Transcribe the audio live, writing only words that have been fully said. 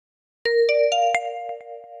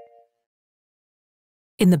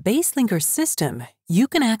In the Baselinker system, you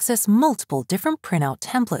can access multiple different printout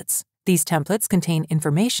templates. These templates contain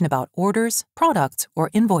information about orders, products,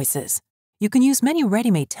 or invoices. You can use many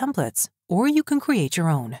ready-made templates, or you can create your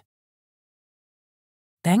own.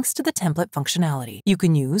 Thanks to the template functionality, you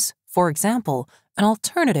can use, for example, an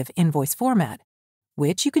alternative invoice format,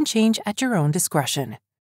 which you can change at your own discretion.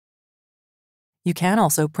 You can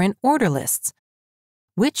also print order lists,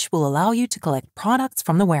 which will allow you to collect products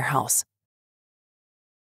from the warehouse.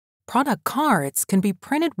 Product cards can be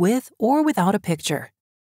printed with or without a picture.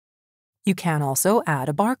 You can also add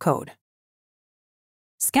a barcode.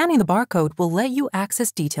 Scanning the barcode will let you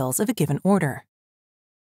access details of a given order.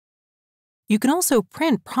 You can also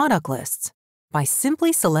print product lists by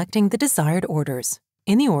simply selecting the desired orders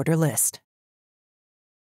in the order list.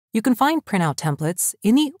 You can find printout templates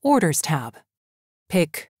in the Orders tab.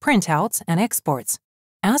 Pick Printouts and Exports.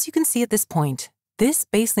 As you can see at this point, this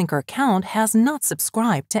Baselinker account has not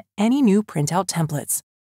subscribed to any new printout templates.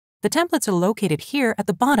 The templates are located here at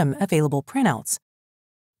the bottom Available Printouts.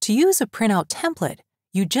 To use a printout template,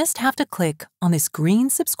 you just have to click on this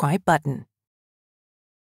green Subscribe button.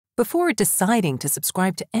 Before deciding to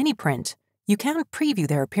subscribe to any print, you can preview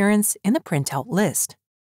their appearance in the printout list.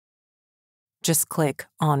 Just click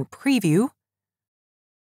on Preview.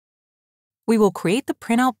 We will create the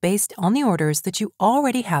printout based on the orders that you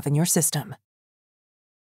already have in your system.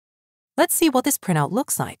 Let's see what this printout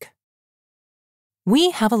looks like.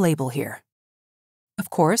 We have a label here. Of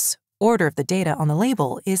course, order of the data on the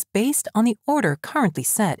label is based on the order currently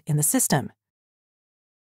set in the system.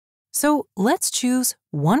 So let's choose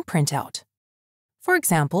one printout. For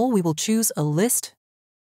example, we will choose a list,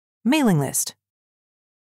 mailing list.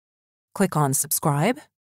 Click on Subscribe,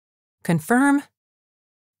 Confirm.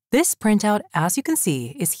 This printout, as you can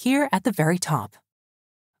see, is here at the very top.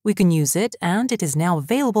 We can use it, and it is now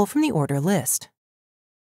available from the order list.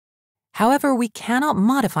 However, we cannot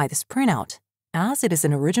modify this printout, as it is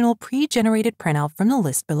an original pre-generated printout from the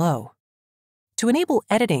list below. To enable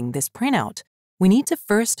editing this printout, we need to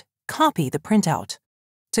first copy the printout.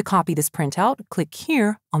 To copy this printout, click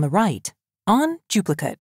here on the right, on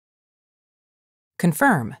Duplicate.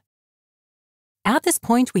 Confirm. At this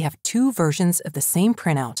point, we have two versions of the same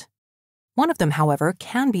printout. One of them, however,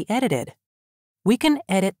 can be edited. We can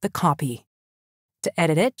edit the copy. To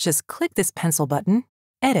edit it, just click this pencil button,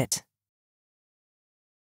 Edit.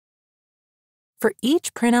 For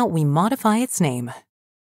each printout, we modify its name.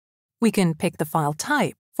 We can pick the file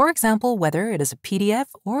type, for example, whether it is a PDF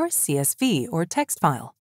or CSV or text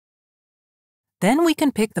file. Then we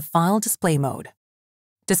can pick the file display mode,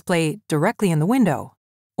 display directly in the window,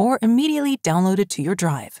 or immediately download it to your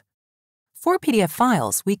drive. For PDF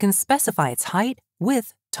files, we can specify its height,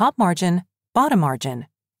 width, top margin, bottom margin,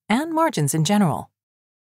 and margins in general.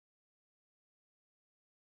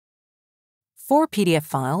 For PDF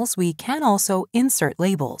files, we can also insert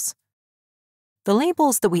labels. The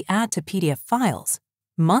labels that we add to PDF files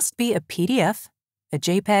must be a PDF, a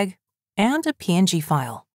JPEG, and a PNG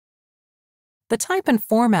file. The type and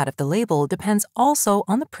format of the label depends also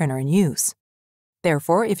on the printer in use.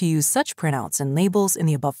 Therefore, if you use such printouts and labels in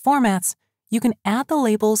the above formats, you can add the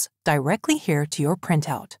labels directly here to your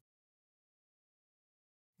printout.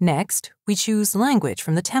 Next, we choose Language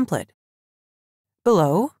from the template.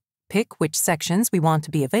 Below, pick which sections we want to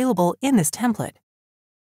be available in this template.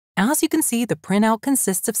 As you can see, the printout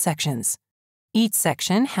consists of sections. Each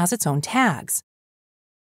section has its own tags.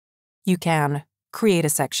 You can create a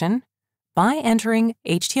section by entering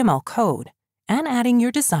HTML code and adding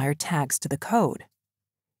your desired tags to the code.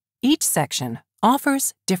 Each section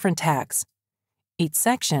offers different tags. Each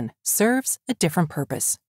section serves a different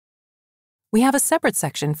purpose. We have a separate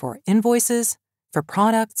section for invoices, for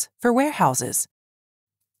products, for warehouses,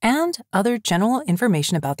 and other general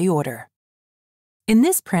information about the order. In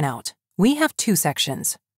this printout, we have two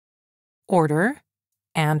sections, Order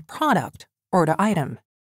and Product Order Item.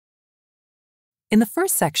 In the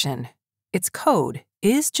first section, its code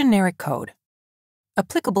is generic code,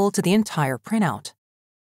 applicable to the entire printout.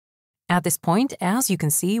 At this point, as you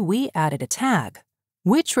can see, we added a tag,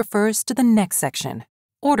 which refers to the next section,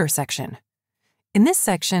 Order section. In this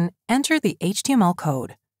section, enter the HTML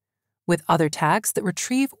code, with other tags that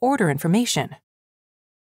retrieve order information.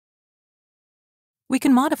 We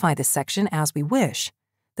can modify this section as we wish.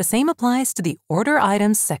 The same applies to the Order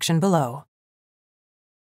Items section below.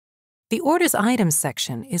 The Orders Items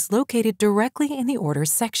section is located directly in the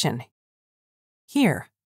Orders section, here.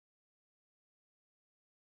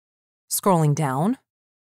 Scrolling down,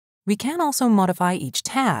 we can also modify each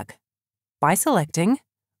tag by selecting,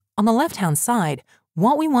 on the left-hand side,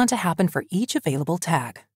 what we want to happen for each available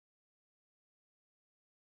tag.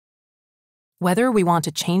 whether we want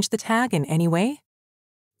to change the tag in any way,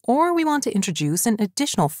 or we want to introduce an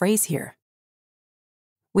additional phrase here.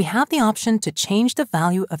 We have the option to change the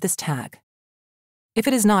value of this tag. If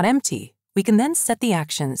it is not empty, we can then set the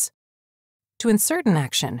actions. To insert an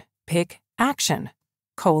action, pick Action,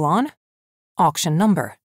 auction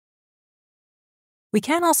number. We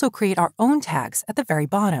can also create our own tags at the very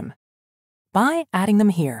bottom by adding them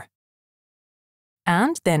here,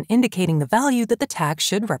 and then indicating the value that the tag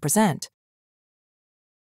should represent.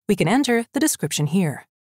 We can enter the description here.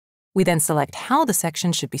 We then select how the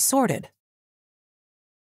section should be sorted: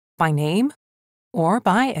 by name, or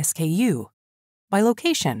by SKU, by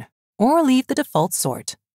location, or leave the default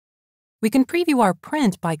sort. We can preview our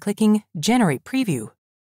print by clicking Generate Preview.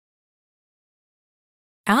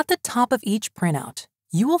 At the top of each printout,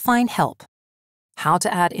 you will find Help, how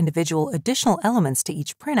to add individual additional elements to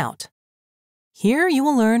each printout. Here you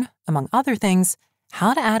will learn, among other things,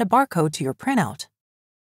 how to add a barcode to your printout.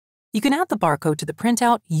 You can add the barcode to the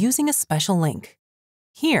printout using a special link.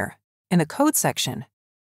 Here, in the Code section,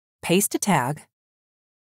 paste a tag,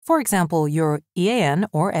 for example, your EAN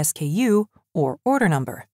or SKU or order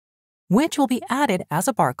number, which will be added as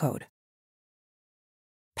a barcode.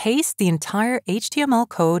 Paste the entire HTML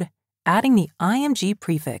code, adding the IMG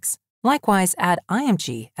prefix. Likewise, add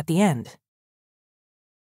IMG at the end.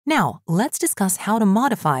 Now, let's discuss how to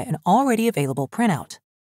modify an already available printout.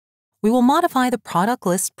 We will modify the product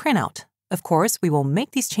list printout. Of course, we will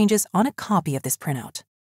make these changes on a copy of this printout.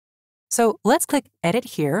 So let's click Edit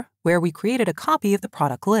here, where we created a copy of the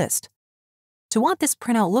product list. To what this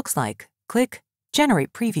printout looks like, click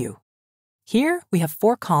Generate Preview. Here we have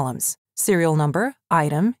 4 columns: serial number,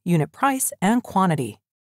 item, unit price, and quantity.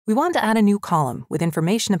 We want to add a new column with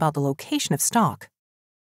information about the location of stock.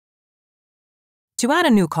 To add a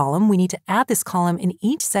new column, we need to add this column in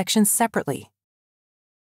each section separately.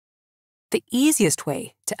 The easiest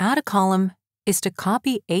way to add a column is to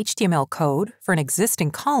copy HTML code for an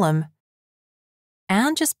existing column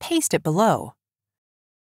and just paste it below.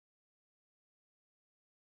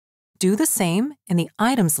 Do the same in the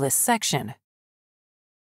Items List section.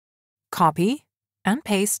 Copy and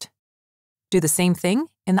paste. Do the same thing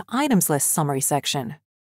in the Items List Summary section.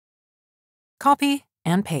 Copy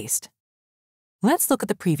and paste. Let's look at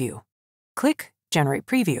the preview. Click Generate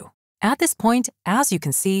Preview. At this point, as you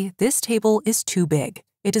can see, this table is too big.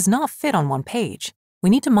 It does not fit on one page. We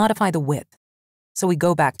need to modify the width. So we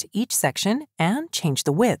go back to each section and change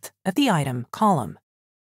the width of the item column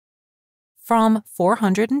from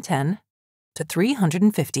 410 to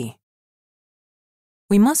 350.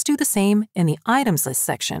 We must do the same in the Items List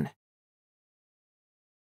section.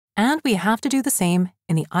 And we have to do the same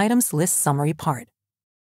in the Items List Summary part.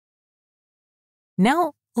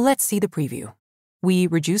 Now, let's see the preview. We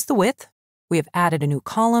reduced the width. We have added a new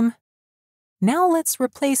column. Now let's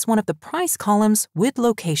replace one of the price columns with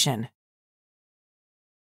location.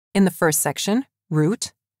 In the first section,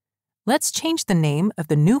 Route, let's change the name of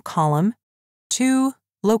the new column to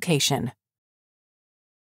Location.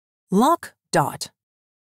 Lock dot.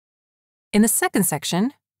 In the second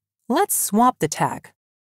section, let's swap the tag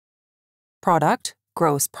Product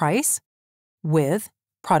Gross Price with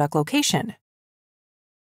Product Location.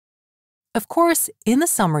 Of course, in the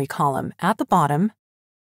summary column at the bottom,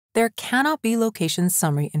 there cannot be location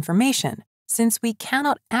summary information since we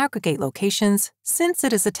cannot aggregate locations since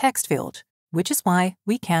it is a text field, which is why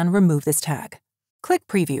we can remove this tag. Click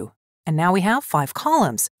Preview, and now we have 5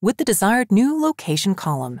 columns with the desired new location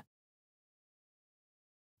column.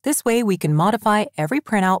 This way we can modify every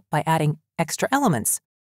printout by adding extra elements,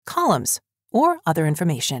 columns, or other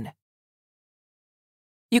information.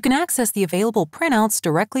 You can access the available printouts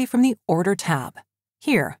directly from the Order tab.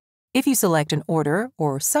 Here, if you select an order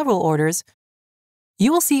or several orders,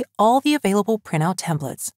 you will see all the available printout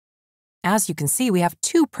templates. As you can see, we have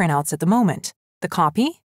 2 printouts at the moment, the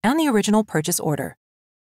copy and the original purchase order.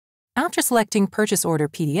 After selecting Purchase Order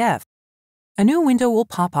PDF, a new window will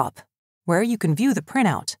pop up where you can view the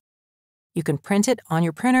printout. You can print it on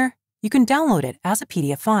your printer, you can download it as a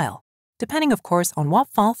PDF file, depending of course on what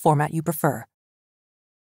file format you prefer.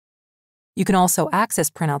 You can also access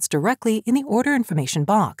printouts directly in the Order Information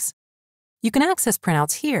box. You can access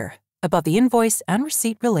printouts here, above the invoice and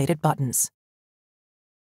receipt-related buttons.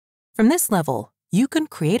 From this level, you can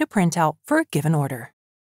create a printout for a given order.